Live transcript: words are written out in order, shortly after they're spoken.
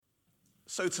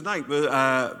So tonight we're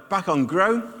back on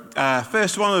Grow,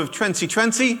 first one of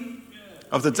 2020,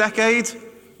 of the decade,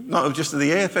 not of just of the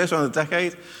year, first one of the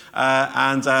decade.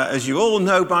 And as you all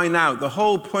know by now, the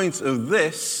whole point of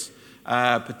this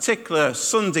particular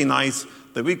Sunday night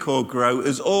that we call Grow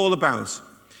is all about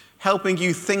helping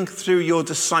you think through your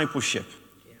discipleship.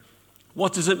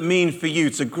 What does it mean for you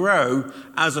to grow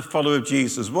as a follower of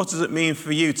Jesus? What does it mean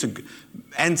for you to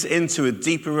enter into a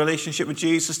deeper relationship with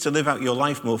Jesus, to live out your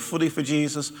life more fully for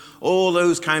Jesus? All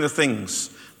those kind of things.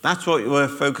 That's what we're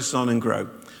focused on in Grow.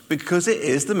 Because it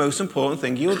is the most important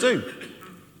thing you'll do.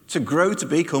 To grow to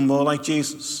become more like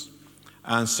Jesus.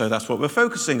 And so that's what we're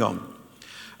focusing on.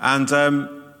 And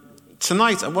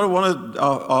tonight,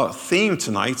 our theme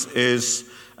tonight is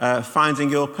finding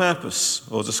your purpose,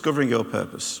 or discovering your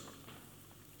purpose.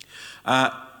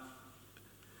 And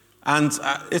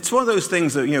it's one of those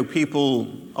things that,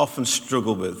 people often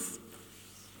struggle with,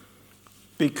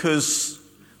 because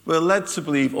we're led to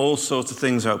believe all sorts of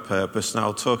things about purpose, and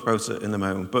I'll talk about it in a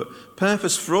moment. But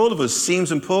purpose for all of us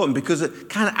seems important because it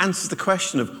kind of answers the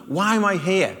question of, why am I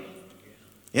here?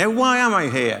 Why am I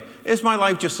here? Is my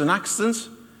life just an accident?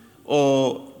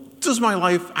 Or does my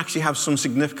life actually have some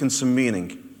significance and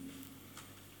meaning?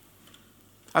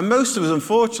 And most of us,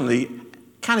 unfortunately,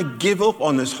 kind of give up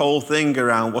on this whole thing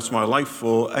around what's my life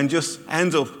for and just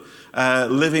end up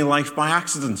living life by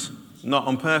accident, not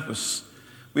on purpose.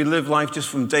 We live life just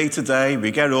from day to day.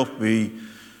 We get up, we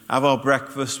have our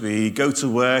breakfast, we go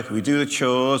to work, we do the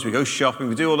chores, we go shopping,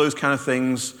 we do all those kind of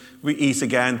things. We eat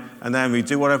again, and then we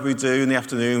do whatever we do in the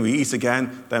afternoon, we eat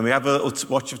again, then we have a little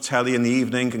watch of telly in the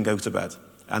evening and go to bed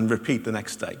and repeat the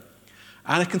next day.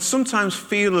 And it can sometimes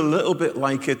feel a little bit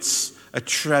like it's a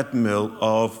treadmill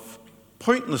of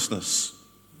pointlessness.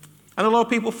 And a lot of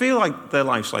people feel like their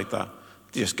life's like that.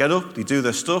 They just get up, they do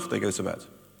their stuff, they go to bed.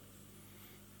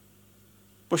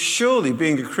 But surely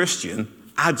being a Christian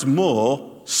adds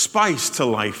more spice to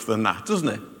life than that, doesn't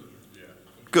it? Yeah.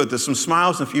 Good, there's some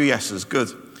smiles and a few yeses, good.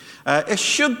 It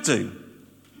should do.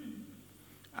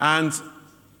 And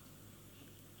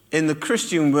in the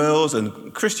Christian world,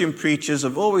 and Christian preachers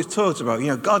have always talked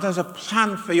about, God has a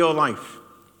plan for your life.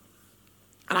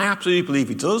 And I absolutely believe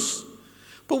he does.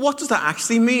 But what does that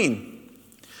actually mean?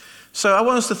 So I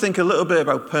want us to think a little bit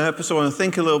about purpose. I want to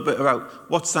think a little bit about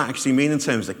what does that actually mean in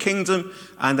terms of the kingdom.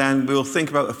 And then we'll think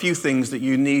about a few things that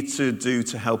you need to do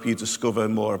to help you discover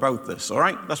more about this. All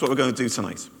right? That's what we're going to do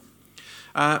tonight.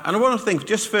 And I want to think,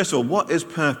 just first of all, what is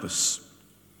purpose?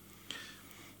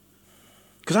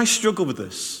 Because I struggle with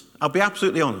this. I'll be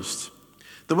absolutely honest.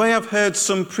 The way I've heard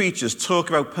some preachers talk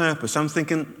about purpose, I'm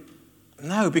thinking,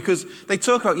 no, because they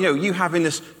talk about, you having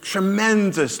this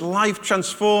tremendous,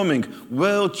 life-transforming,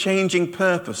 world-changing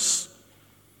purpose.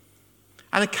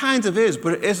 And it kind of is,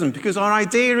 but it isn't, because our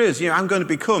idea is, I'm going to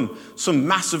become some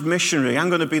massive missionary. I'm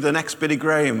going to be the next Billy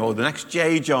Graham, or the next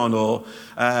J. John, or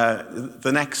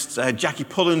the next Jackie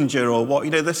Pullinger, or what,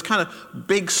 this kind of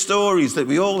big stories that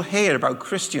we all hear about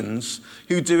Christians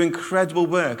who do incredible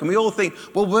work. And we all think,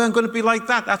 well, we're going to be like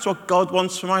that. That's what God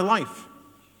wants for my life.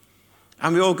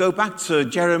 And we all go back to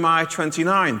Jeremiah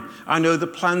 29. I know the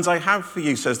plans I have for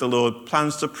you, says the Lord,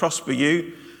 plans to prosper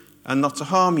you and not to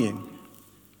harm you.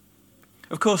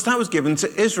 Of course, that was given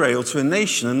to Israel, to a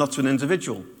nation, and not to an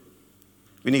individual.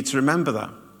 We need to remember that.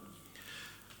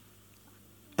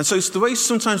 And so it's the way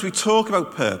sometimes we talk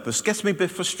about purpose gets me a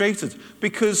bit frustrated,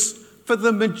 because for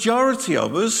the majority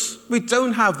of us, we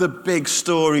don't have the big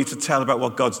story to tell about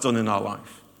what God's done in our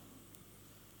life.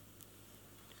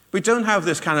 We don't have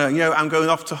this kind of, I'm going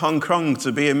off to Hong Kong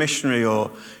to be a missionary,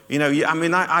 or,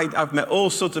 I've met all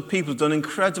sorts of people who've done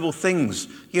incredible things.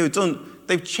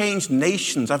 They've changed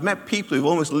nations. I've met people who've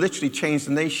almost literally changed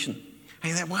the nation.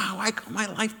 And you think, wow, why can't my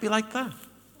life be like that?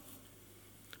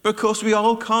 But of course, we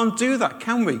all can't do that,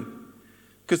 can we?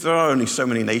 Because there are only so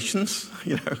many nations,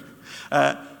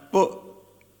 But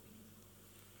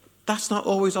that's not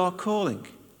always our calling.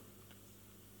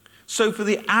 So for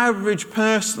the average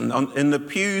person in the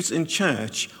pews in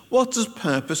church, what does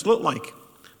purpose look like?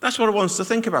 That's what I want us to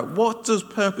think about. What does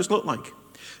purpose look like?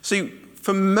 See,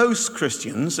 for most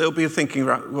Christians, they'll be thinking,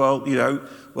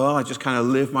 I just kind of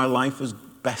live my life as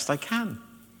best I can.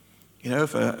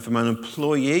 If I'm an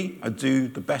employee, I do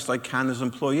the best I can as an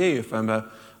employee. If I'm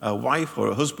a wife or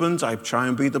a husband, I try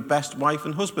and be the best wife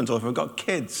and husband. Or if I've got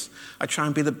kids, I try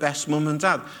and be the best mum and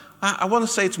dad. I want to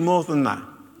say it's more than that.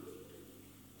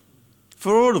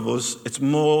 For all of us, it's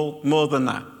more than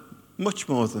that, much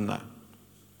more than that.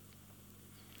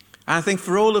 And I think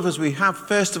for all of us, we have,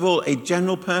 first of all, a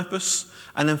general purpose,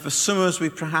 and then for some of us, we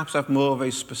perhaps have more of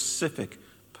a specific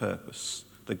purpose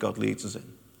that God leads us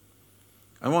in.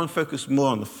 I want to focus more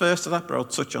on the first of that, but I'll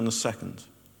touch on the second.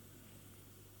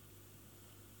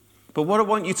 But what I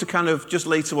want you to kind of just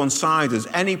lay to one side is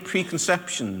any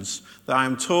preconceptions that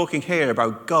I'm talking here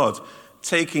about God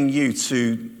taking you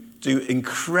to do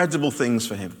incredible things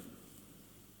for him.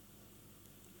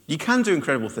 You can do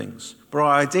incredible things, but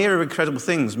our idea of incredible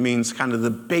things means kind of the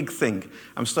big thing.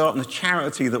 I'm starting a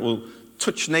charity that will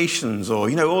touch nations or,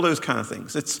 all those kind of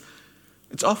things. It's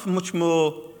often much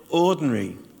more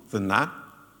ordinary than that,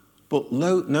 but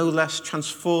no less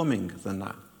transforming than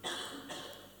that.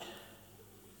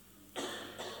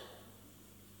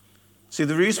 See,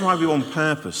 the reason why we want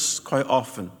purpose quite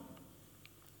often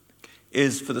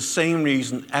is for the same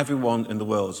reason everyone in the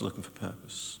world is looking for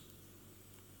purpose.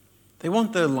 They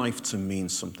want their life to mean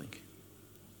something.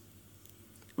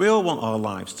 We all want our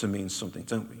lives to mean something,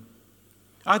 don't we?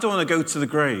 I don't want to go to the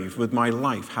grave with my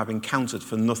life having counted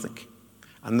for nothing.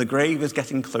 And the grave is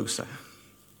getting closer.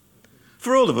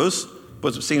 For all of us,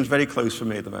 but it seems very close for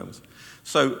me at the moment.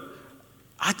 So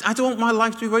I don't want my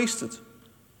life to be wasted.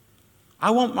 I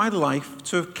want my life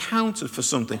to have counted for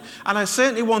something. And I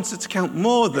certainly want it to count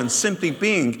more than simply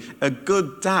being a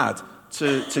good dad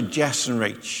to Jess and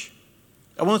Rach.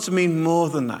 I want it to mean more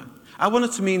than that. I want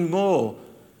it to mean more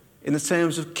in the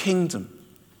terms of kingdom.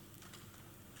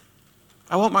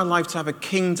 I want my life to have a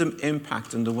kingdom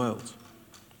impact in the world.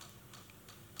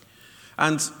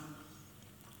 And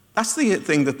that's the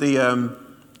thing that the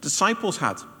disciples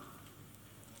had.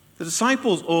 The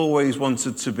disciples always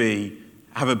wanted to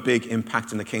have a big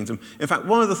impact in the kingdom. In fact,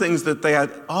 one of the things that they had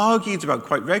argued about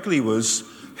quite regularly was,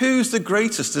 who's the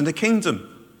greatest in the kingdom?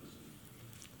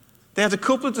 They had a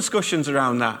couple of discussions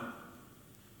around that.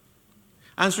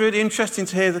 And it's really interesting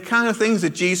to hear the kind of things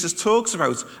that Jesus talks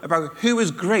about who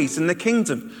is great in the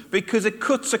kingdom, because it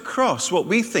cuts across what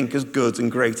we think is good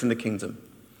and great in the kingdom.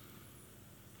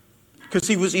 Because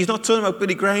he's not talking about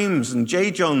Billy Grahams and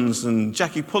J. Johns and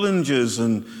Jackie Pullingers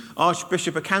and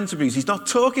Archbishop of Canterbury's. He's not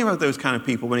talking about those kind of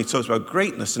people when he talks about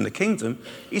greatness in the kingdom.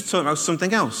 He's talking about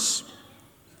something else.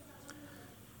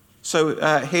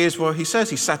 So here's what he says.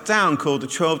 He sat down, called the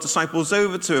 12 disciples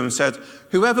over to him and said,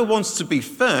 whoever wants to be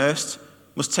first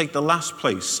must take the last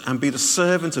place and be the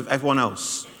servant of everyone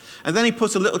else. And then he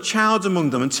put a little child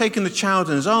among them, and taking the child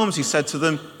in his arms, he said to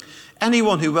them,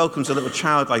 anyone who welcomes a little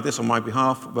child like this on my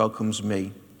behalf welcomes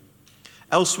me.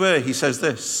 Elsewhere, he says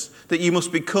this, that you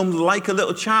must become like a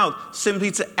little child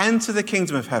simply to enter the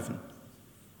kingdom of heaven.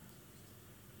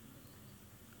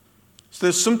 So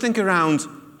there's something around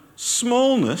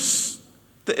smallness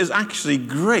that is actually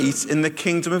great in the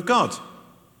kingdom of God.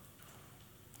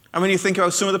 And when you think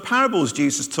about some of the parables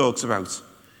Jesus talks about,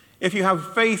 if you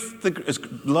have faith as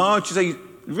large as a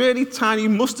really tiny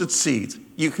mustard seed,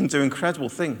 you can do incredible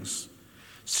things.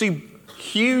 See,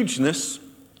 hugeness,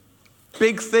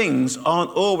 big things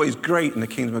aren't always great in the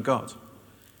kingdom of God.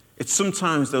 It's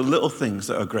sometimes the little things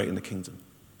that are great in the kingdom.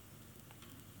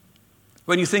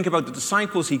 When you think about the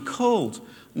disciples he called,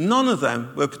 none of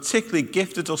them were particularly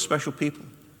gifted or special people.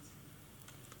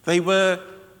 They were,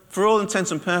 for all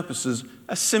intents and purposes,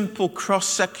 a simple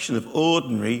cross-section of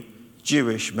ordinary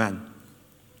Jewish men.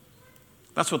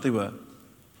 That's what they were.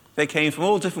 They came from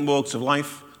all different walks of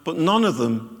life, but none of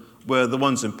them were the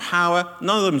ones in power.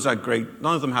 None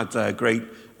of them had great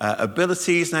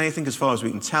abilities and anything, as far as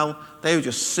we can tell. They were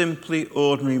just simply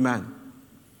ordinary men.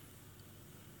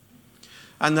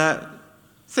 And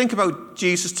think about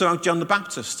Jesus to John the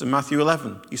Baptist in Matthew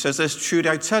 11. He says this, truly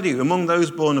I tell you, among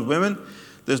those born of women,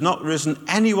 there's not risen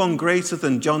anyone greater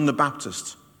than John the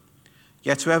Baptist.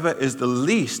 Yet whoever is the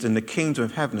least in the kingdom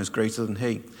of heaven is greater than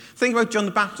he. Think about John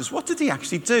the Baptist. What did he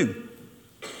actually do?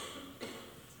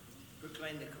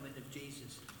 Proclaim the coming of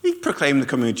Jesus. He proclaimed the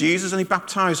coming of Jesus, and he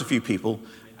baptized a few people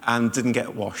and didn't get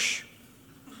a wash.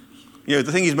 The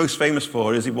thing he's most famous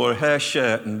for is he wore a hair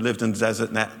shirt and lived in the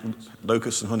desert, net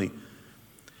locusts and honey.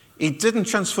 He didn't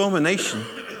transform a nation.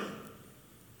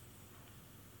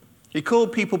 He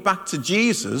called people back to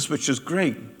Jesus, which was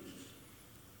great.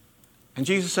 And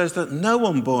Jesus says that no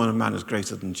one born of man is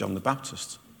greater than John the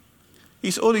Baptist.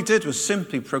 All he did was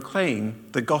simply proclaim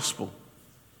the gospel.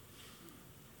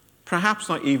 Perhaps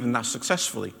not even that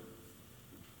successfully.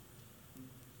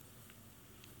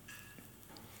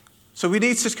 So we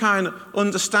need to kind of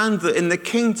understand that in the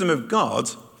kingdom of God,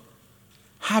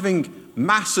 having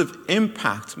massive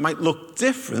impact might look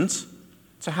different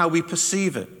to how we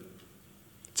perceive it,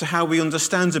 to how we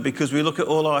understand it, because we look at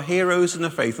all our heroes in the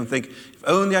faith and think, if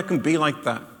only I can be like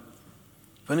that.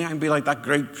 If only I can be like that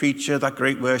great preacher, that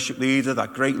great worship leader,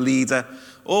 that great leader,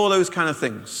 all those kind of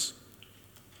things.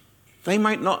 They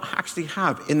might not actually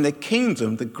have in the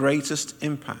kingdom the greatest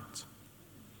impact.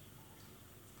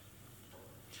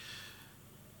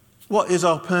 What is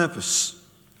our purpose?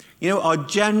 You know, our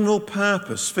general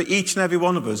purpose for each and every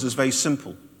one of us is very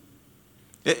simple.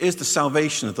 It is the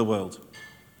salvation of the world.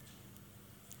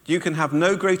 You can have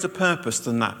no greater purpose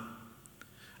than that.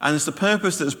 And it's the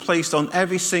purpose that is placed on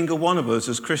every single one of us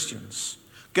as Christians.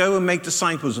 Go and make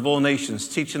disciples of all nations,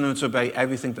 teaching them to obey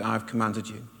everything that I have commanded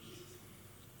you.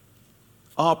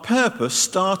 Our purpose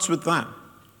starts with that.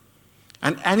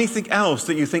 And anything else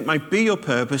that you think might be your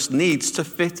purpose needs to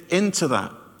fit into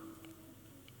that.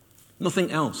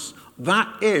 Nothing else.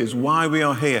 That is why we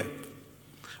are here.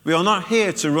 We are not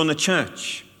here to run a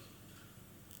church.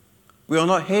 We are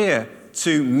not here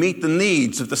to meet the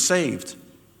needs of the saved.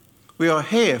 We are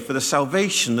here for the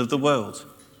salvation of the world,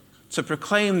 to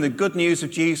proclaim the good news of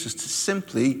Jesus to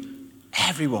simply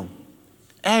everyone,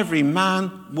 every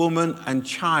man, woman, and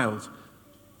child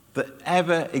that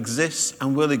ever exists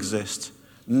and will exist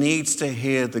needs to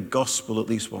hear the gospel at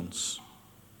least once.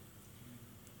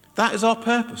 That is our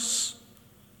purpose.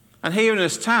 And here in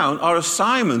this town, our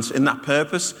assignment in that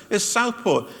purpose is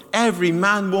Southport. Every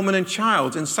man, woman, and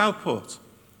child in Southport.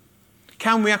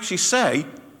 Can we actually say,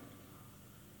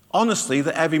 honestly,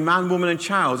 that every man, woman, and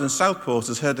child in Southport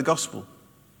has heard the gospel?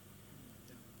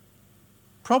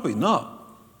 Probably not.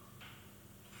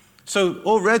 So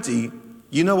already,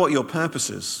 you know what your purpose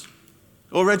is.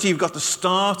 Already you've got the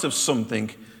start of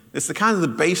something. It's the kind of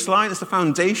the baseline, it's the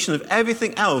foundation of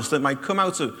everything else that might come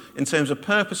out of, in terms of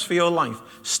purpose for your life,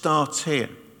 starts here.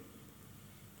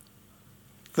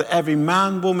 That every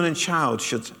man, woman, and child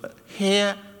should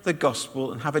hear the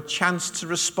gospel and have a chance to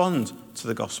respond to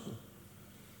the gospel.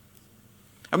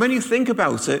 And when you think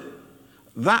about it,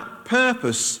 that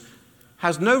purpose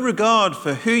has no regard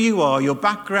for who you are, your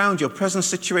background, your present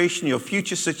situation, your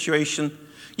future situation.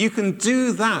 You can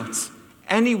do that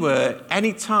anywhere,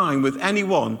 anytime, with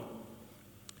anyone.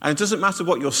 And it doesn't matter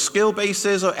what your skill base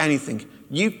is or anything.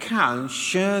 You can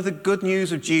share the good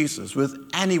news of Jesus with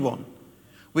anyone.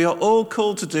 We are all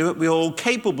called to do it. We are all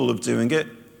capable of doing it.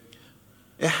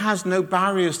 It has no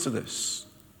barriers to this.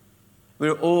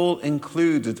 We're all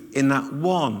included in that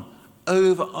one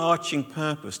overarching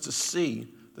purpose to see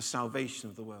the salvation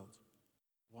of the world.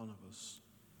 One of us.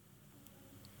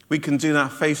 We can do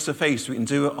that face to face. We can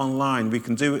do it online. We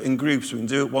can do it in groups. We can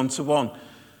do it one to one.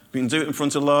 We can do it in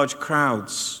front of large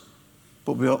crowds.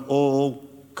 But we are all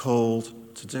called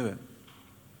to do it.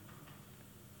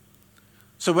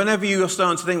 So whenever you are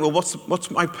starting to think, well, what's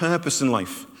my purpose in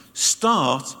life?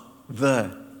 Start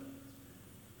there.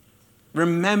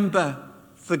 Remember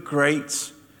the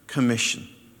Great Commission.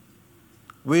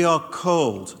 We are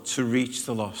called to reach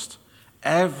the lost.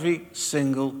 Every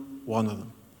single one of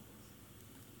them.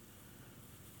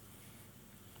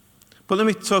 But let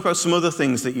me talk about some other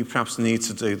things that you perhaps need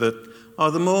to do that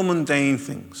are the more mundane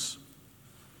things.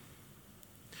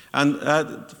 And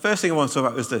the first thing I want to talk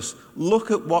about is this.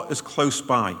 Look at what is close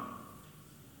by.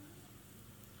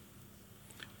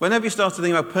 Whenever you start to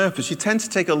think about purpose, you tend to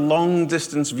take a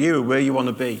long-distance view of where you want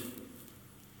to be.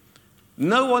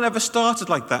 No one ever started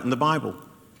like that in the Bible.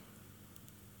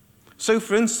 So,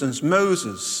 for instance,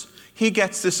 Moses, he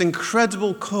gets this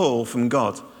incredible call from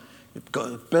God. You've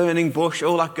got a burning bush,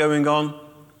 all that going on.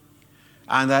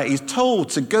 And he's told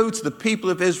to go to the people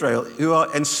of Israel who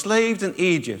are enslaved in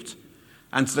Egypt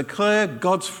and to declare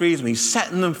God's freedom. He's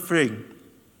setting them free.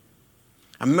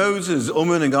 And Moses is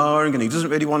umming and ahhing, and he doesn't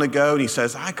really want to go. And he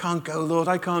says, I can't go, Lord,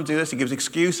 I can't do this. He gives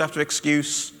excuse after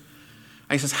excuse.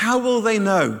 And he says, how will they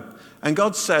know? And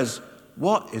God says,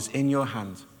 what is in your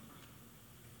hand?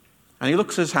 And he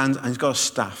looks at his hand, and he's got a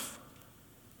staff,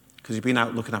 because he's been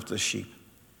out looking after the sheep.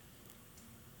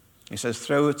 He says,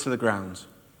 throw it to the ground.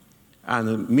 And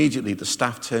immediately the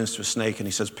staff turns to a snake, and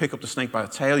he says, pick up the snake by the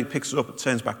tail. He picks it up, it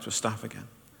turns back to a staff again.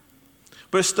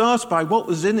 But it starts by what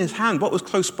was in his hand, what was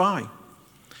close by.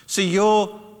 See,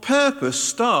 your purpose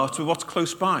starts with what's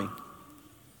close by.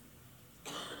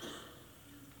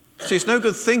 See, it's no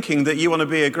good thinking that you want to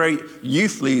be a great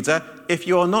youth leader if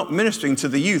you're not ministering to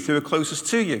the youth who are closest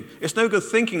to you. It's no good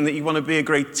thinking that you want to be a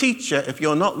great teacher if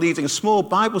you're not leading a small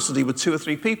Bible study with 2 or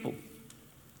 3 people.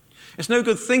 It's no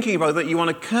good thinking about that you want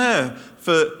to care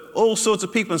for all sorts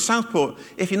of people in Southport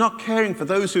if you're not caring for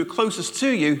those who are closest to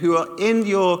you, who are in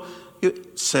your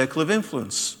circle of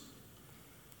influence.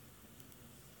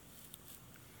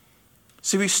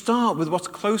 See, we start with what's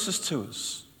closest to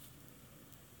us.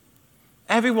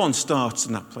 Everyone starts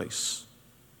in that place.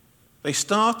 They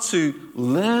start to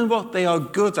learn what they are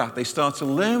good at. They start to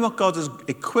learn what God has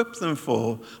equipped them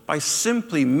for by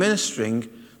simply ministering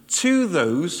to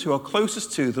those who are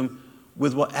closest to them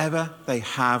with whatever they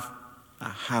have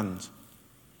at hand.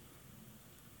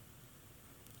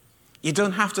 You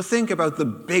don't have to think about the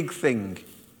big thing.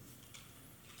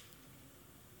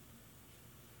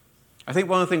 I think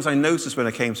one of the things I noticed when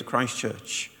I came to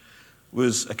Christchurch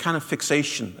was a kind of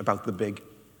fixation about the big.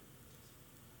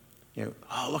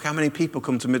 Oh, look how many people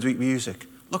come to midweek music.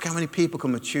 Look how many people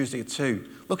come at Tuesday at 2.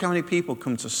 Look how many people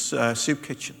come to Soup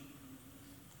Kitchen.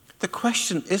 The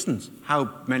question isn't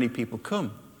how many people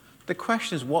come. The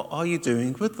question is, what are you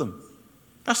doing with them?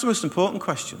 That's the most important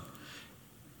question.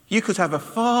 You could have a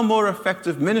far more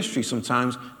effective ministry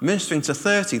sometimes ministering to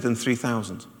 30 than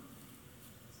 3,000.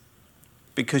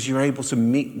 Because you're able to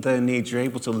meet their needs. You're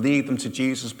able to lead them to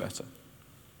Jesus better.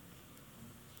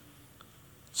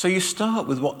 So you start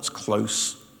with what's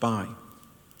close by.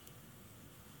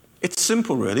 It's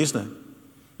simple, really, isn't it?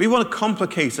 We want to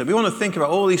complicate it. We want to think about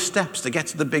all these steps to get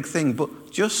to the big thing,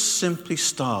 but just simply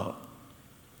start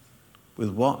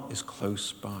with what is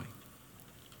close by,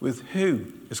 with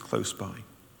who is close by.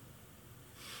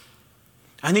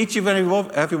 And each and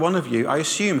every one of you, I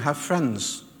assume, have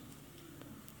friends.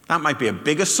 That might be a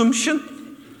big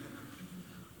assumption.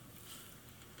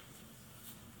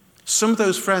 Some of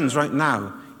those friends right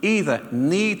now either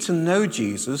need to know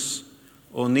Jesus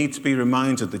or need to be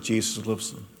reminded that Jesus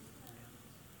loves them.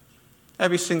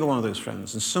 Every single one of those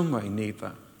friends in some way need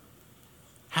that.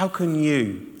 How can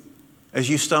you, as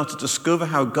you start to discover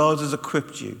how God has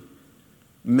equipped you,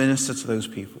 minister to those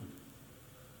people?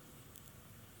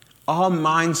 Our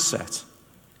mindset,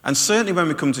 and certainly when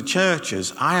we come to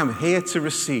churches, I am here to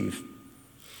receive.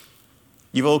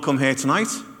 You've all come here tonight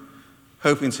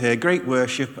hoping to hear great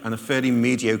worship and a fairly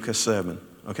mediocre sermon,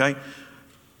 okay?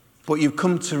 But you've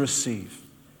come to receive.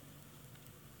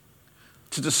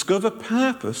 To discover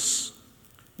purpose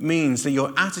means that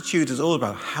your attitude is all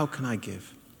about, how can I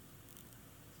give?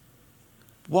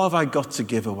 What have I got to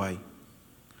give away?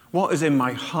 What is in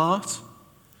my heart?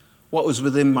 What is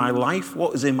within my life?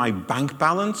 What is in my bank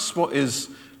balance? What is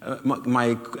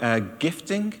my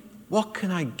gifting? What can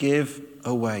I give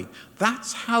away?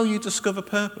 That's how you discover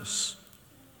purpose.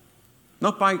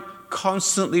 Not by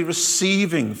constantly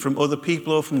receiving from other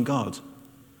people or from God,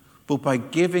 but by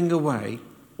giving away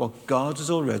what God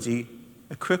has already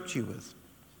equipped you with.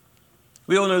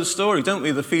 We all know the story, don't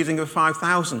we? The feeding of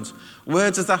 5,000.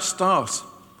 Where does that start?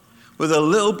 With a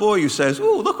little boy who says,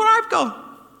 "Oh, look what I've got.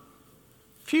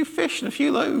 A few fish and a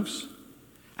few loaves."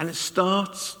 And it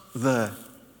starts there.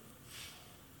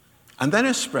 And then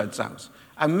it spreads out.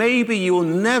 And maybe you will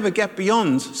never get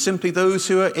beyond simply those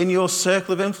who are in your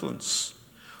circle of influence.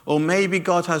 Or maybe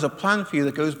God has a plan for you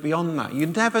that goes beyond that. You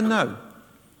never know.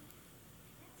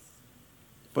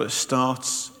 But it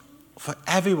starts for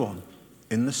everyone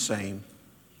in the same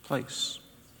place.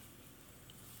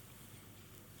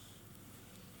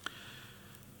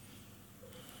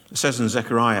 It says in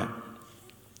Zechariah,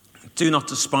 "Do not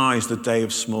despise the day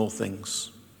of small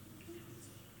things."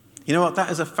 You know what?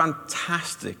 That is a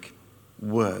fantastic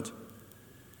word.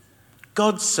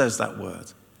 God says that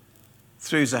word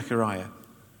through Zechariah.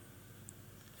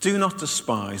 Do not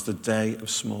despise the day of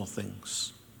small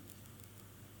things.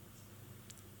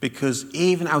 Because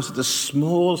even out of the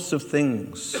smallest of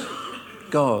things,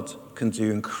 God can do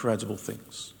incredible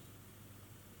things.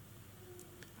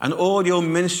 And all your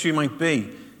ministry might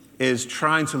be is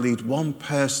trying to lead one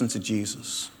person to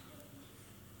Jesus.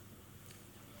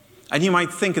 And you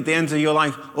might think at the end of your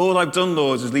life, all I've done,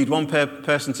 Lord, is lead one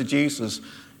person to Jesus.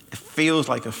 It feels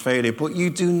like a failure, but you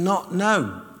do not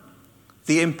know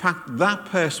the impact that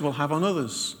person will have on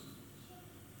others.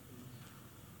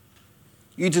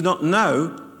 You do not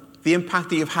know the impact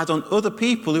that you've had on other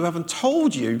people who haven't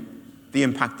told you the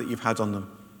impact that you've had on them.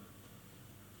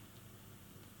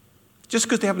 Just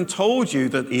because they haven't told you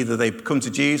that either they've come to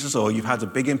Jesus or you've had a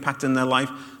big impact in their life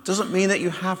doesn't mean that you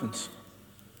haven't.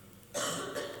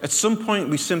 At some point,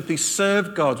 we simply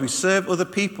serve God, we serve other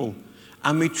people,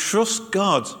 and we trust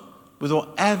God with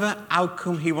whatever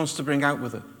outcome he wants to bring out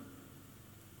with it.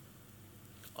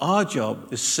 Our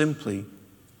job is simply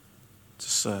to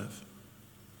serve,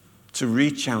 to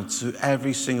reach out to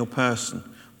every single person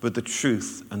with the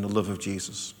truth and the love of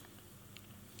Jesus.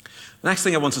 The next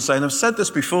thing I want to say, and I've said this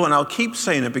before and I'll keep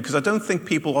saying it because I don't think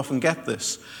people often get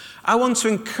this, I want to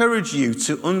encourage you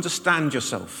to understand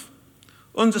yourself.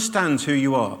 Understand who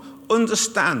you are.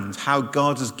 Understand how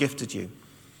God has gifted you.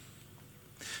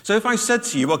 So if I said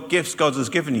to you what gifts God has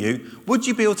given you, would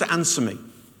you be able to answer me?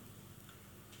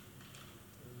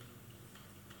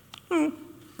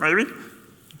 Maybe.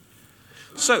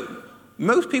 So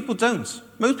most people don't.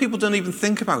 Most people don't even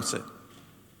think about it.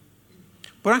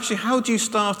 But actually, how do you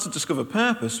start to discover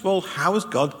purpose? Well, how has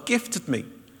God gifted me?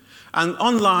 And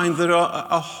online, there are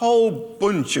a whole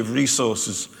bunch of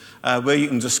resources where you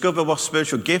can discover what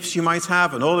spiritual gifts you might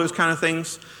have and all those kind of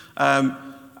things.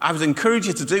 I would encourage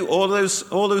you to do all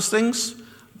those things.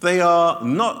 They are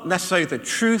not necessarily the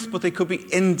truth, but they could be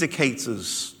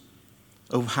indicators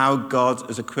of how God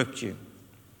has equipped you.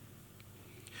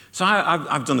 So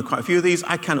I've done quite a few of these.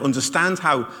 I can understand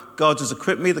how God has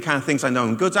equipped me, the kind of things I know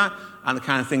I'm good at, and the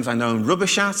kind of things I know I'm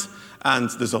rubbish at. And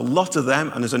there's a lot of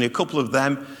them, and there's only a couple of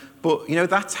them. But,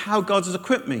 that's how God has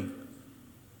equipped me.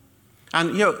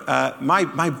 And,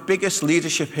 my biggest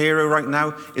leadership hero right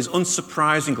now is,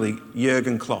 unsurprisingly,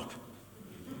 Jurgen Klopp.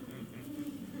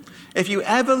 If you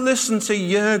ever listen to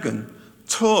Jurgen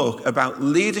talk about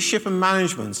leadership and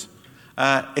management,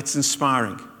 it's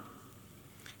inspiring.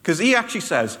 Because he actually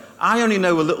says, I only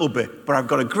know a little bit, but I've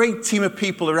got a great team of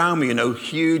people around me who know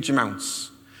huge amounts.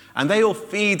 And they all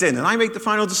feed in, and I make the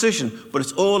final decision, but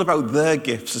it's all about their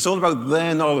gifts. It's all about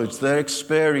their knowledge, their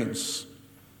experience.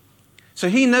 So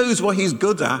he knows what he's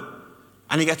good at,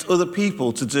 and he gets other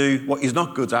people to do what he's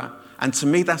not good at. And to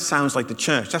me, that sounds like the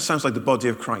church. That sounds like the body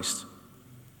of Christ.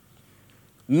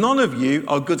 None of you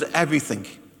are good at everything,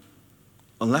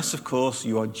 unless, of course,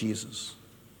 you are Jesus.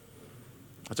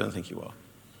 I don't think you are.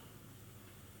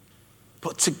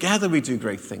 But together we do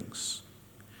great things.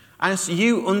 And it's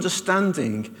you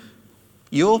understanding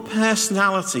your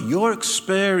personality, your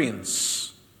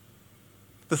experience,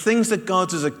 the things that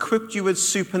God has equipped you with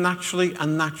supernaturally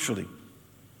and naturally,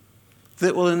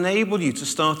 that will enable you to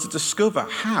start to discover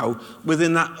how,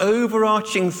 within that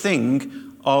overarching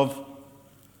thing of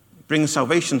bringing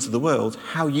salvation to the world,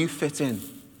 how you fit in.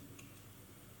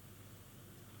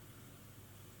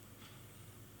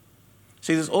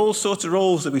 See, there's all sorts of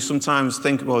roles that we sometimes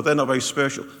think, well, they're not very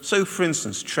spiritual. So, for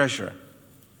instance, treasurer.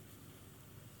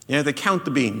 They count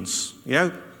the beans,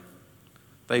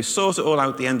 They sort it all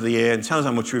out at the end of the year and tell us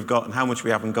how much we've got and how much we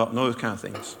haven't got and all those kind of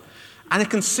things. And it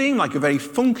can seem like a very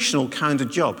functional kind of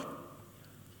job.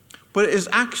 But it is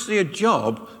actually a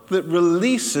job that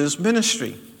releases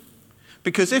ministry.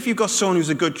 Because if you've got someone who's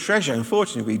a good treasurer,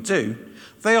 unfortunately we do,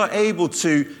 they are able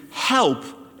to help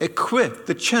equip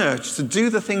the church to do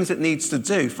the things it needs to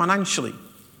do financially.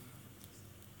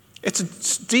 It's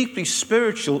a deeply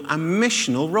spiritual and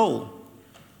missional role.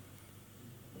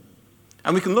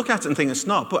 And we can look at it and think it's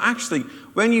not, but actually,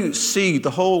 when you see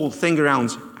the whole thing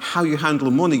around how you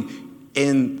handle money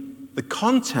in the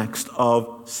context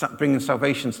of bringing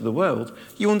salvation to the world,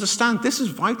 you understand this is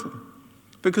vital.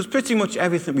 Because pretty much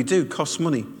everything we do costs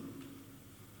money.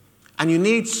 And you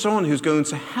need someone who's going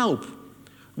to help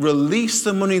release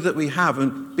the money that we have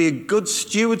and be a good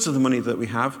stewards of the money that we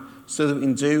have so that we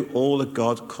can do all that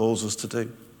God calls us to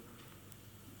do.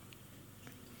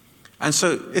 And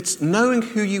so it's knowing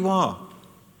who you are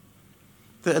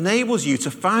that enables you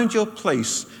to find your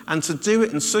place and to do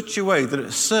it in such a way that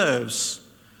it serves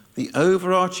the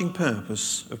overarching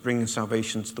purpose of bringing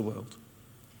salvation to the world.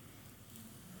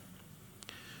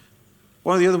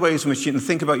 One of the other ways in which you can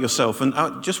think about yourself, and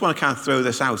I just want to kind of throw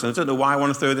this out, and I don't know why I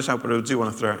want to throw this out, but I do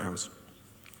want to throw it out.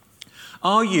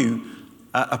 Are you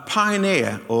a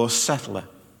pioneer or a settler?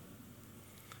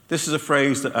 This is a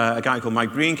phrase that a guy called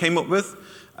Mike Green came up with,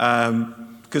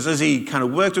 because as he kind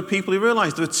of worked with people, he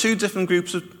realized there were two different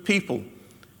groups of people,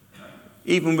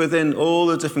 even within all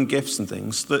the different gifts and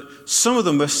things, that some of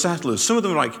them were settlers. Some of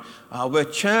them were like, we're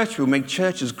church, we'll make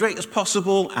church as great as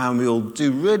possible, and we'll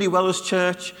do really well as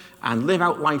church, and live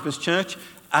out life as church.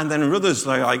 And then others,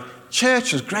 they're like,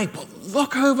 church is great, but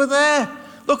look over there.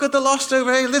 Look at the lost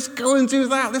over here. Let's go and do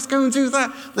that. Let's go and do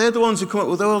that. They're the ones who come up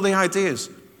with all the ideas.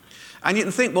 And you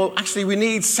can think, well, actually, we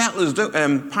need settlers,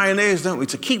 pioneers, don't we,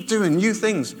 to keep doing new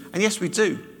things. And yes, we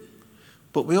do.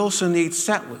 But we also need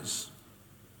settlers.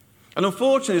 And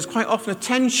unfortunately, there's quite often a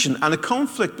tension and a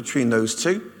conflict between those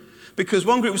two. Because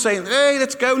one group is saying, hey,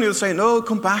 let's go. And the other saying, no,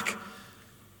 come back.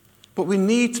 But we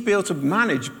need to be able to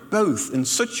manage both in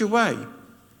such a way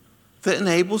that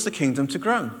enables the kingdom to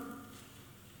grow.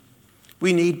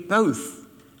 We need both.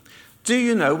 Do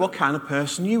you know what kind of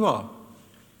person you are?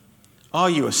 Are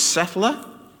you a settler?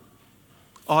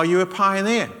 Are you a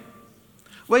pioneer?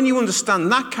 When you understand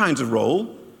that kind of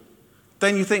role,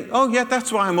 then you think, oh yeah,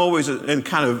 that's why I'm always in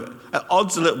kind of at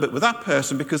odds a little bit with that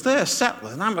person, because they're a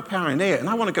settler and I'm a pioneer and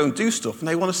I want to go and do stuff and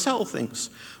they want to sell things.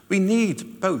 We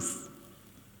need both.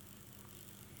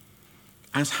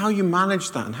 And it's how you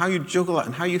manage that and how you juggle that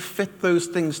and how you fit those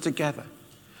things together.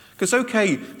 Because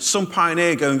okay, some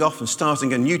pioneer going off and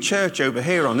starting a new church over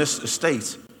here on this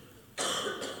estate.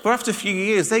 But after a few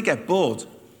years, they get bored.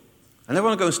 And they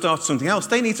want to go and start something else.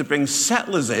 They need to bring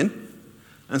settlers in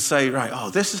and say,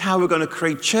 right, this is how we're going to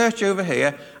create church over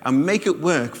here and make it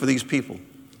work for these people.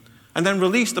 And then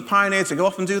release the pioneer to go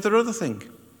off and do their other thing.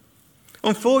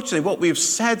 Unfortunately, what we've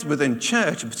said within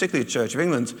church, and particularly the Church of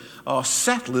England, are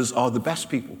settlers are the best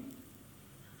people.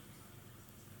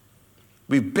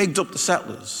 We've bigged up the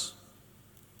settlers.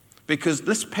 Because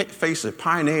let's face it,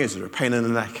 pioneers are a pain in the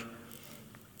neck.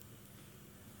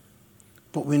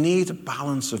 But we need a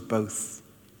balance of both.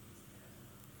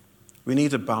 We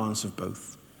need a balance of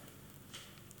both.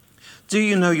 Do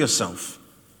you know yourself?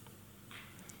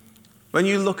 When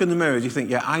you look in the mirror, do you think,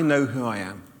 yeah, I know who I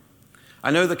am.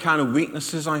 I know the kind of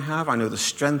weaknesses I have. I know the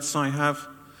strengths I have.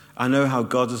 I know how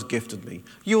God has gifted me.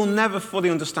 You'll never fully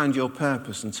understand your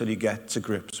purpose until you get to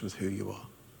grips with who you are.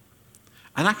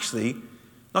 And actually,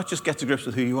 not just get to grips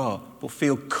with who you are, but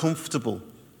feel comfortable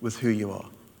with who you are.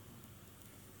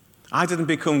 I didn't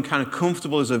become kind of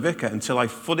comfortable as a vicar until I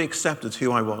fully accepted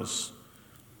who I was.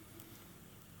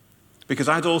 Because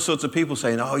I had all sorts of people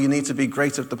saying, oh, you need to be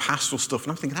great at the pastoral stuff.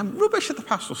 And I'm thinking, I'm rubbish at the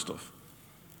pastoral stuff.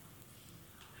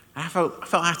 And I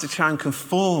felt I had to try and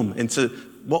conform into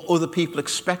what other people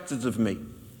expected of me.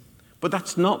 But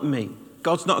that's not me.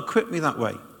 God's not equipped me that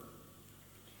way.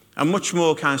 I'm much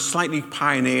more kind of slightly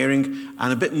pioneering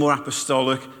and a bit more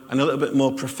apostolic and a little bit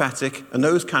more prophetic and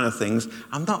those kind of things.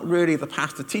 I'm not really the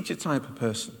pastor-teacher type of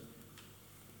person.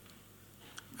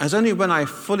 And it's only when I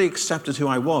fully accepted who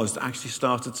I was that I actually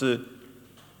started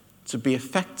to be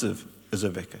effective as a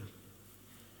vicar.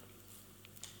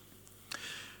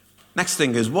 Next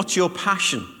thing is, what's your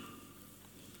passion?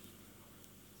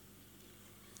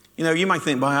 You know, you might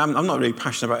think, well, I'm not really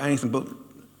passionate about anything, but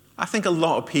I think a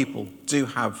lot of people do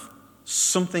have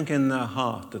something in their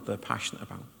heart that they're passionate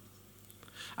about.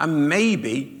 And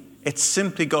maybe it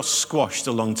simply got squashed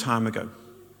a long time ago.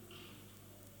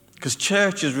 Because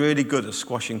church is really good at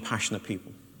squashing passionate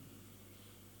people.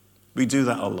 We do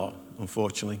that a lot,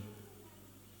 unfortunately.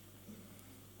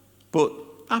 But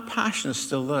that passion is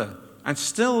still there. And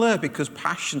still there because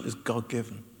passion is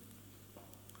God-given.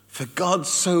 For God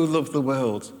so loved the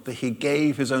world that he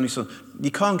gave his only son.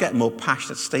 You can't get a more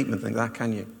passionate statement than that,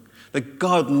 can you? That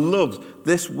God loved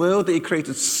this world that he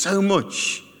created so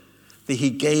much that he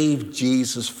gave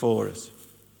Jesus for it.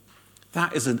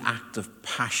 That is an act of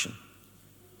passion.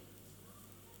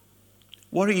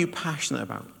 What are you passionate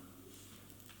about?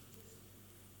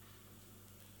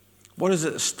 What is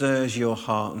it that stirs your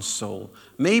heart and soul?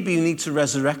 Maybe you need to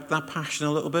resurrect that passion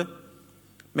a little bit.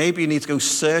 Maybe you need to go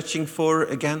searching for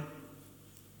it again.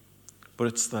 But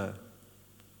it's there.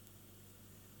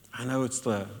 I know it's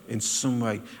there in some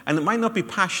way. And it might not be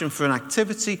passion for an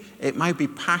activity. It might be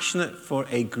passionate for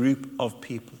a group of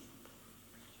people.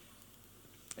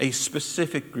 A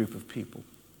specific group of people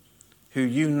who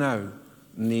you know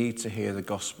need to hear the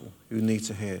gospel, who need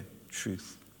to hear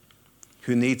truth,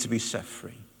 who need to be set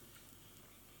free.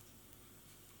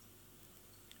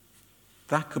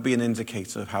 That could be an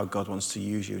indicator of how God wants to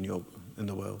use you in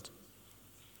the world.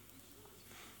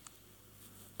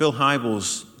 Bill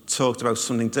Hybels talked about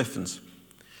something different.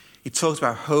 He talked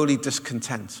about holy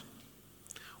discontent.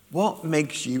 What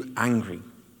makes you angry?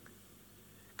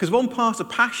 Because one part of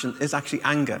passion is actually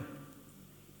anger.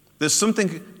 There's something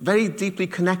very deeply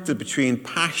connected between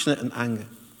passionate and anger.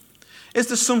 Is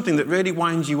there something that really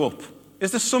winds you up?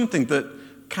 Is there something that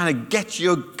kind of gets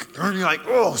you, you're like,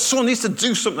 oh, someone needs to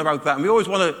do something about that, and we always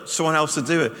want someone else to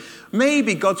do it?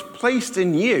 Maybe God's placed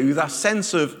in you that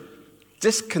sense of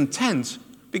discontent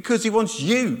because he wants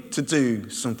you to do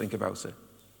something about it.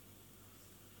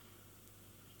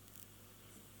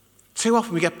 Too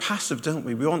often we get passive, don't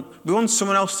we? We want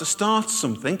someone else to start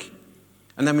something,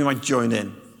 and then we might join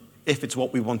in, if it's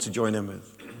what we want to join in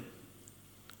with.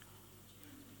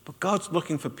 But God's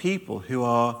looking for people who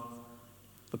are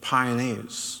the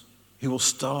pioneers, who will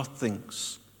start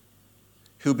things,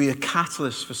 who will be a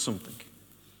catalyst for something.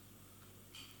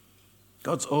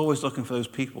 God's always looking for those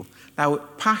people. Now,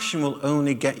 passion will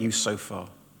only get you so far.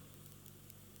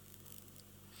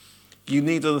 You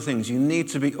need other things. You need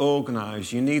to be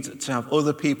organized. You need to have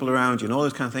other people around you and all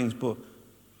those kind of things. But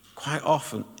quite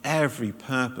often, every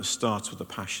purpose starts with a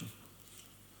passion.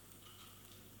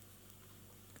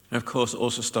 And of course, it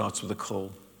also starts with a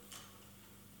call.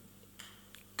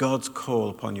 God's call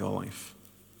upon your life.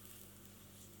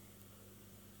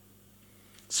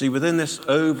 See, within this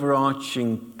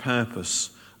overarching purpose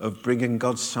of bringing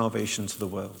God's salvation to the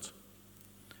world,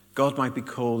 God might be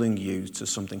calling you to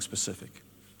something specific.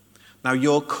 Now,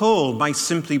 your call might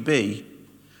simply be,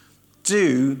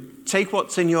 take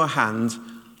what's in your hand,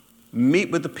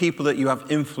 meet with the people that you have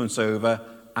influence over,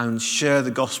 and share the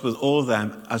gospel with all of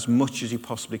them as much as you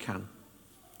possibly can.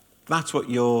 That's what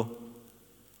your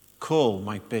call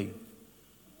might be.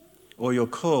 Or your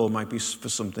call might be for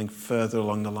something further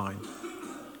along the line.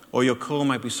 Or your call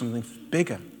might be something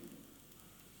bigger.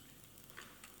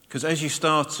 Because as you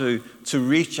start to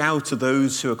reach out to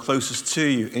those who are closest to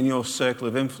you in your circle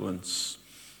of influence,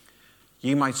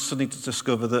 You might suddenly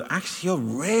discover that actually you're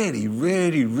really,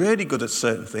 really, really good at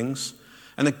certain things,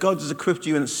 and that God has equipped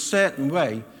you in a certain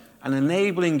way and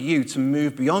enabling you to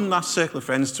move beyond that circle of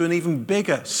friends to an even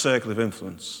bigger circle of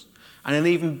influence, and an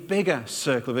even bigger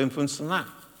circle of influence than that.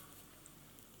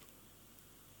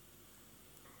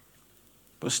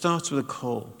 But it starts with a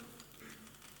call.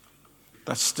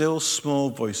 That still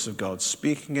small voice of God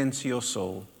speaking into your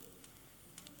soul,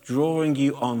 drawing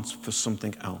you on for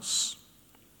something else,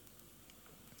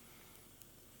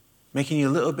 making you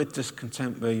a little bit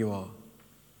discontent where you are.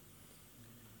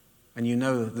 And you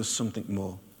know that there's something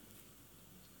more.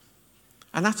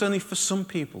 And that's only for some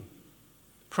people,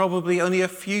 probably only a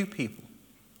few people.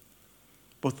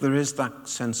 But there is that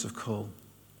sense of call.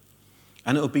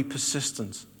 And it'll be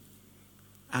persistent.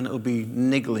 And it'll be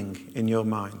niggling in your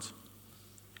mind.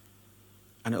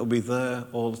 And it'll be there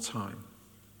all the time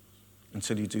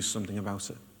until you do something about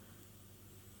it.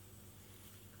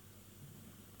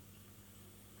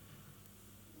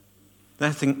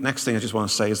 The next thing I just want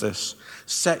to say is this.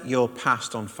 Set your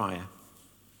past on fire.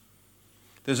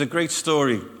 There's a great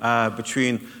story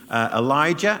between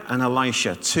Elijah and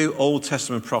Elisha, two Old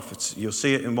Testament prophets. You'll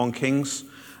see it in 1 Kings,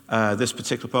 this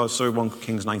particular part of the story, 1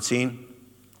 Kings 19.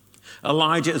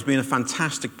 Elijah has been a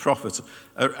fantastic prophet,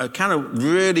 a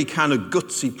really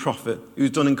gutsy prophet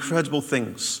who's done incredible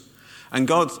things. And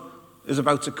God is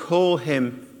about to call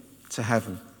him to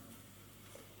heaven.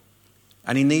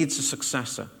 And he needs a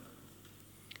successor.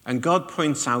 And God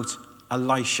points out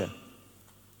Elisha.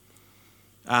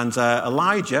 And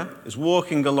Elijah is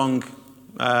walking along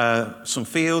some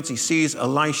fields. He sees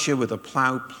Elisha with a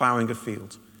plow plowing a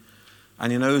field.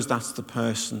 And he knows that's the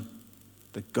person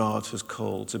that God has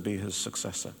called to be his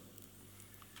successor.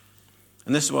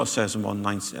 And this is what it says in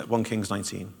 1 Kings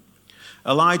 19.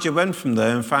 Elijah went from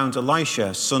there and found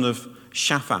Elisha, son of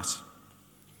Shaphat.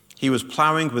 He was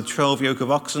plowing with 12 yoke of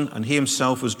oxen, and he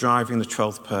himself was driving the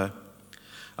 12th pair.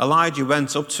 Elijah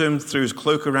went up to him, threw his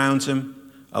cloak around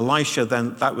him. Elisha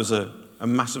then, that was a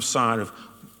massive sign of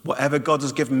whatever God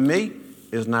has given me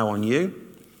is now on you.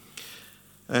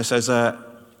 And it says,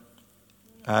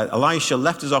 Elisha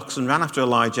left his oxen, ran after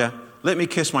Elijah. Let me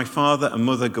kiss my father and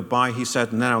mother goodbye, he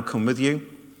said, and then I'll come with you.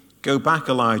 Go back,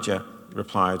 Elijah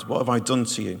replied. What have I done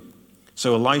to you?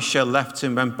 So Elisha left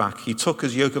him, went back. He took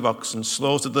his yoke of oxen,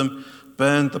 slaughtered them,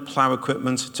 burned the plow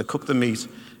equipment to cook the meat,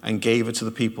 and gave it to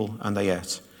the people, and they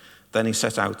ate. Then he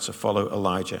set out to follow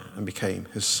Elijah and became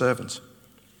his servant.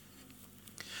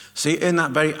 See, in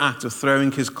that very act of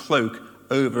throwing his cloak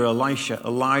over Elisha,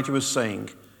 Elijah was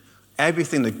saying,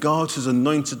 everything that God has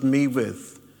anointed me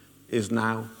with is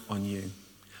now on you.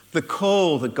 The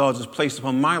call that God has placed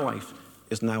upon my life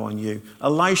is now on you.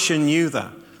 Elisha knew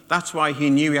that. That's why he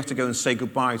knew he had to go and say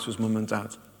goodbye to his mum and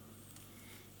dad.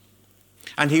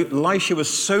 And Elisha was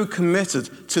so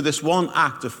committed to this one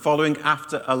act of following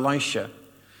after Elisha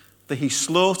that he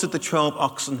slaughtered the 12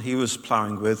 oxen he was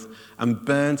plowing with and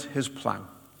burned his plow.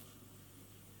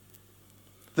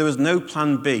 There was no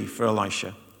plan B for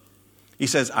Elisha. He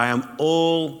says, I am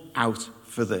all out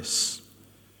for this.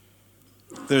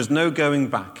 There's no going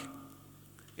back.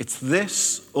 It's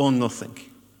this or nothing.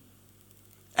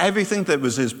 Everything that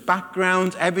was his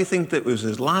background, everything that was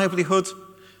his livelihood,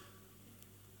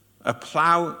 a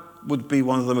plow would be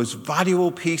one of the most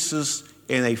valuable pieces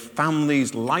in a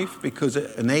family's life because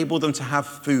it enabled them to have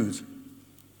food,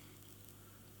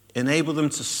 enabled them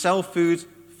to sell food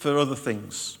for other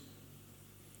things.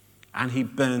 And he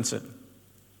burnt it.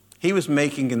 He was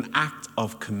making an act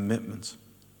of commitment.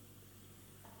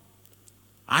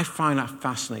 I find that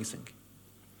fascinating.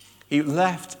 He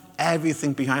left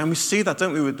everything behind. And we see that,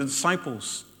 don't we, with the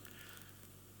disciples.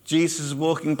 Jesus is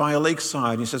walking by a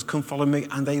lakeside and he says, come follow me.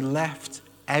 And they left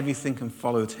everything and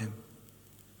followed him.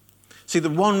 See, the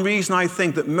one reason I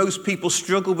think that most people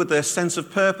struggle with their sense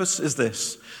of purpose is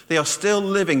this. They are still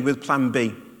living with plan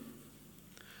B.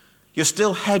 You're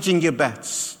still hedging your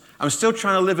bets. I'm still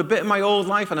trying to live a bit of my old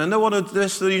life, and I know what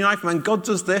this will unite. When God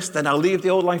does this, then I'll leave the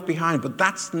old life behind. But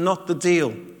that's not the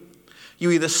deal.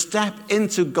 You either step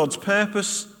into God's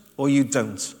purpose or you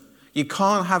don't. You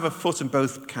can't have a foot in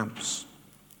both camps.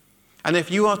 And if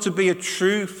you are to be a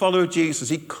true follower of Jesus,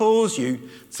 he calls you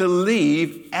to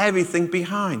leave everything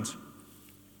behind.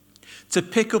 To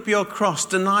pick up your cross,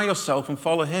 deny yourself, and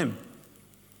follow him.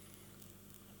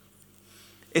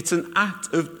 It's an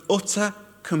act of utter,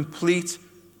 complete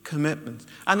commitment.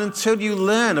 And until you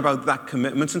learn about that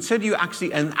commitment, until you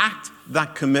actually enact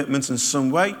that commitment in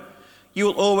some way, you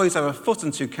will always have a foot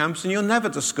in two camps and you'll never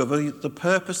discover the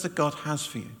purpose that God has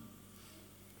for you.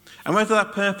 And whether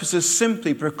that purpose is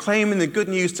simply proclaiming the good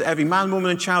news to every man,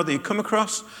 woman, and child that you come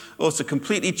across, or to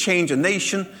completely change a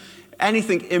nation,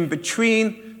 Anything in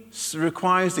between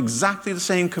requires exactly the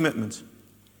same commitment.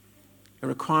 It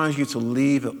requires you to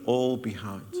leave it all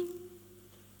behind.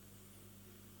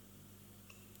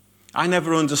 I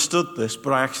never understood this,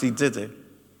 but I actually did it.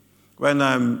 When,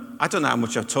 I don't know how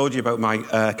much I've told you about my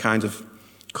kind of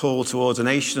call to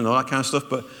ordination and all that kind of stuff,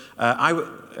 but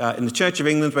in the Church of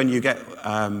England, when you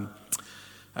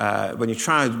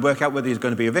try and work out whether you're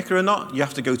going to be a vicar or not, you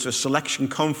have to go to a selection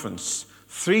conference.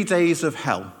 3 days of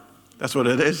hell. That's what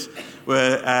it is,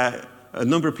 where a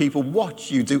number of people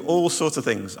watch you do all sorts of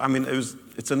things. I mean,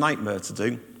 it's a nightmare to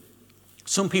do.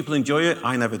 Some people enjoy it.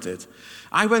 I never did.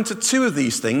 I went to 2 of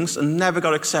these things and never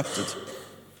got accepted.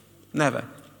 Never.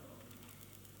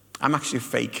 I'm actually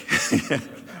fake.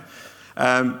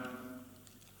 And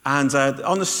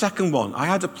on the second one, I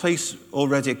had a place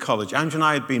already at college. Andrew and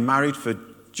I had been married for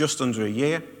just under a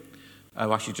year.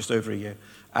 Actually, just over a year.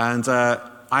 And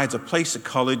I had a place at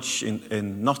college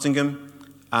in Nottingham.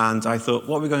 And I thought,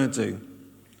 what are we going to do?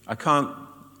 I can't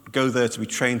go there to be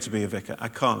trained to be a vicar. I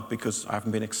can't because I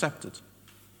haven't been accepted.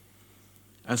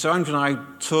 And so Andrew and I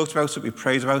talked about it, we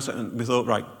prayed about it, and we thought,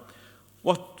 right,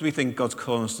 what do we think God's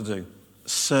calling us to do?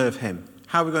 Serve him.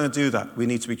 How are we going to do that? We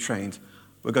need to be trained.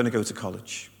 We're going to go to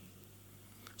college.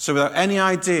 So without any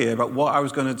idea about what I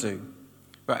was going to do,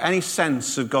 without any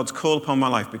sense of God's call upon my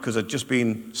life, because I'd just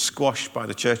been squashed by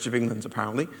the Church of England,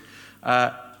 apparently,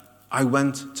 I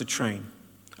went to train.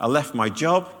 I left my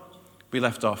job. We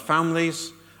left our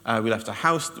families. We left a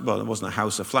house. Well, it wasn't a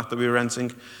house, a flat that we were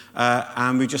renting.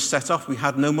 And we just set off. We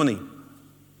had no money.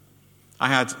 I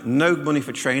had no money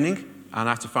for training, and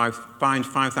I had to find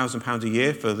 £5,000 a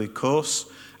year for the course,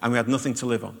 and we had nothing to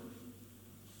live on.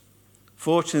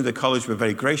 Fortunately, the college were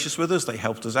very gracious with us. They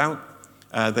helped us out.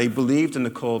 They believed in the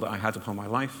call that I had upon my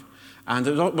life. And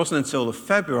it wasn't until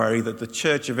February that the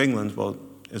Church of England, well,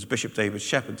 it was Bishop David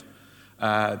Shepherd,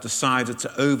 decided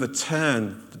to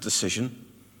overturn the decision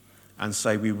and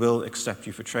say, we will accept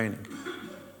you for training.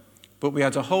 But we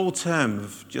had a whole term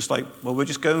of just like, well, we're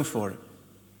just going for it.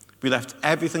 We left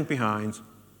everything behind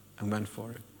and went for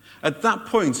it. At that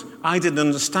point, I didn't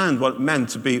understand what it meant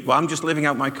to be, well, I'm just living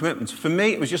out my commitments. For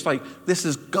me, it was just like, this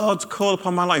is God's call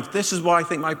upon my life. This is what I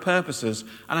think my purpose is,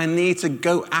 and I need to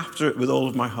go after it with all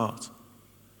of my heart.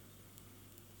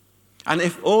 And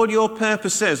if all your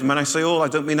purpose is, and when I say all, I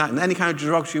don't mean that in any kind of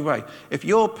derogatory way, if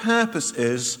your purpose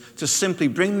is to simply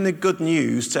bring the good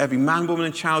news to every man, woman,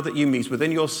 and child that you meet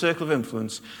within your circle of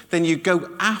influence, then you go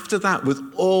after that with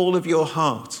all of your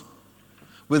heart,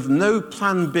 with no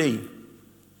plan B,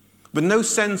 with no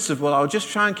sense of, well, I'll just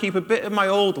try and keep a bit of my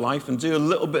old life and do a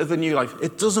little bit of the new life.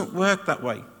 It doesn't work that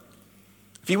way.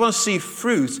 If you want to see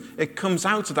fruit, it comes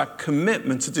out of that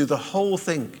commitment to do the whole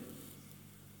thing.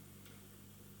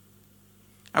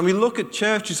 And we look at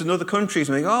churches in other countries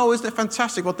and we go, oh, isn't it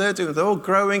fantastic what they're doing? They're all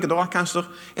growing and all that kind of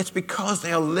stuff. It's because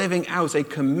they are living out a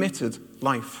committed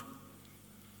life.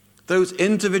 Those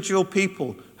individual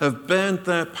people have burned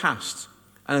their past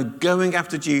and are going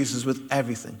after Jesus with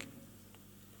everything.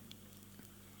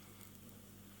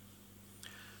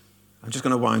 I'm just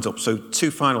going to wind up. So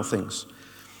 2 final things.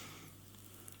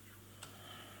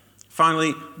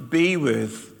 Finally, be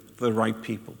with the right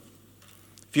people.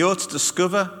 If you're to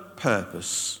discover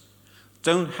purpose,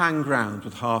 don't hang around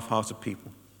with half-hearted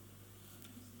people.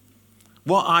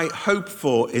 What I hope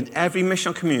for in every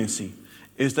mission community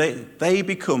is that they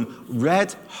become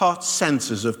red-hot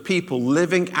centers of people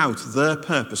living out their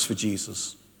purpose for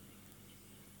Jesus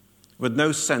with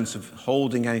no sense of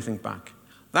holding anything back.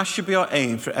 That should be our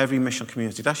aim for every mission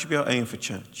community. That should be our aim for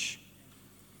church.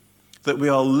 That we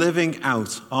are living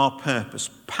out our purpose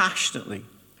passionately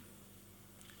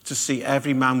to see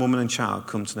every man, woman, and child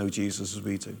come to know Jesus as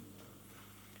we do.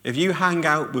 If you hang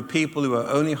out with people who are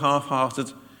only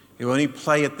half-hearted, who only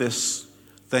play at this,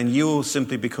 then you will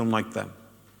simply become like them.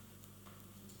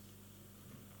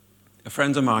 A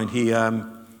friend of mine,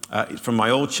 from my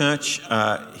old church,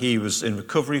 he was in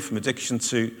recovery from addiction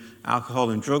to alcohol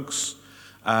and drugs.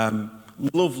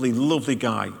 Lovely, lovely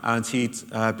guy. And he'd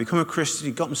become a Christian.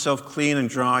 He got himself clean and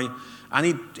dry.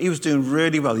 And he was doing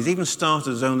really well. He'd even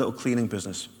started his own little cleaning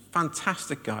business.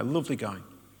 Fantastic guy, lovely guy.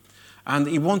 And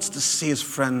he wanted to see his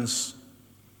friends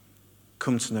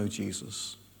come to know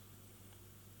Jesus.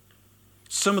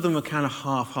 Some of them were kind of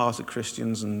half-hearted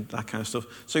Christians and that kind of stuff.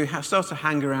 So he started to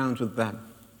hang around with them.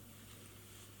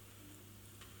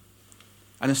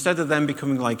 And instead of them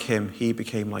becoming like him, he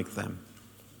became like them.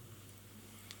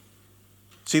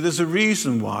 See, there's a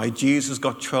reason why Jesus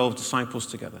got 12 disciples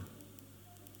together.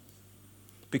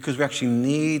 Because we actually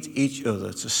need each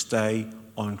other to stay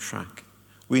on track.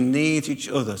 We need each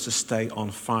other to stay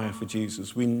on fire for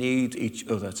Jesus. We need each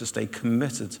other to stay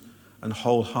committed and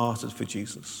wholehearted for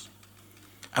Jesus.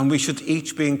 And we should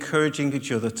each be encouraging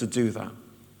each other to do that,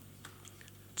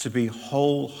 to be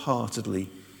wholeheartedly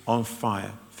on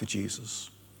fire for Jesus.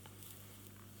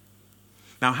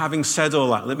 Now, having said all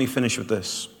that, let me finish with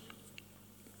this.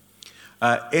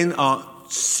 In our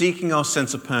seeking our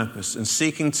sense of purpose and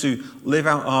seeking to live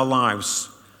out our lives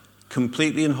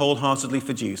completely and wholeheartedly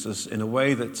for Jesus in a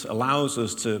way that allows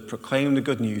us to proclaim the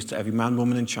good news to every man,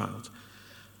 woman, and child,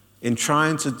 in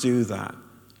trying to do that,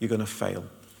 you're going to fail.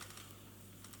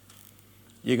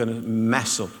 You're going to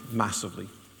mess up massively.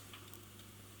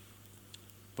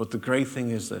 But the great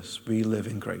thing is this: we live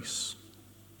in grace.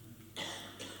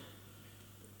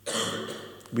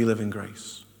 We live in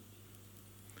grace.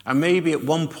 And maybe at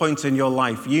one point in your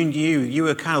life, you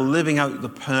were kind of living out the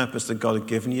purpose that God had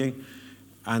given you,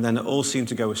 and then it all seemed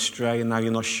to go astray, and now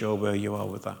you're not sure where you are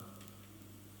with that.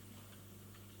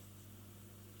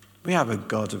 We have a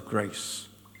God of grace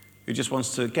who just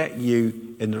wants to get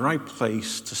you in the right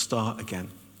place to start again.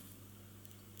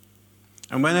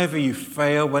 And whenever you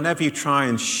fail, whenever you try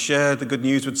and share the good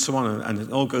news with someone and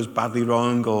it all goes badly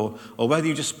wrong, or whether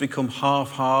you just become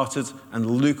half-hearted and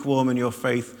lukewarm in your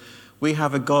faith, we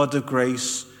have a God of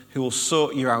grace who will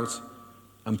sort you out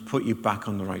and put you back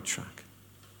on the right track.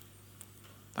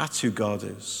 That's who God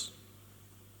is.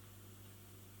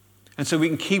 And so we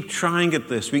can keep trying at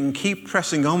this. We can keep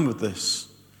pressing on with this,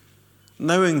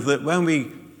 knowing that when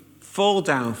we fall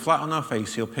down flat on our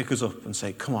face, he'll pick us up and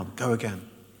say, come on, go again.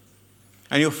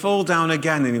 And you'll fall down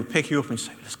again and he'll pick you up and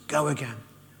say, let's go again.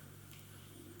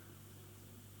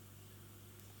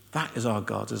 That is our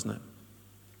God, isn't it?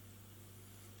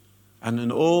 And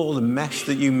in all the mess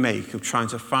that you make of trying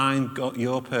to find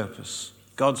your purpose,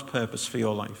 God's purpose for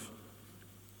your life,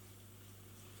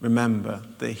 remember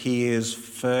that he is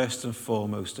first and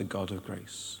foremost a God of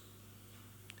grace.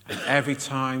 And every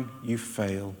time you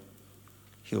fail,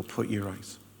 he'll put you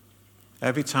right.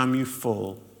 Every time you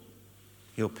fall,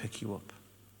 he'll pick you up.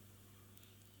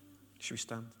 Should we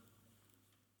stand?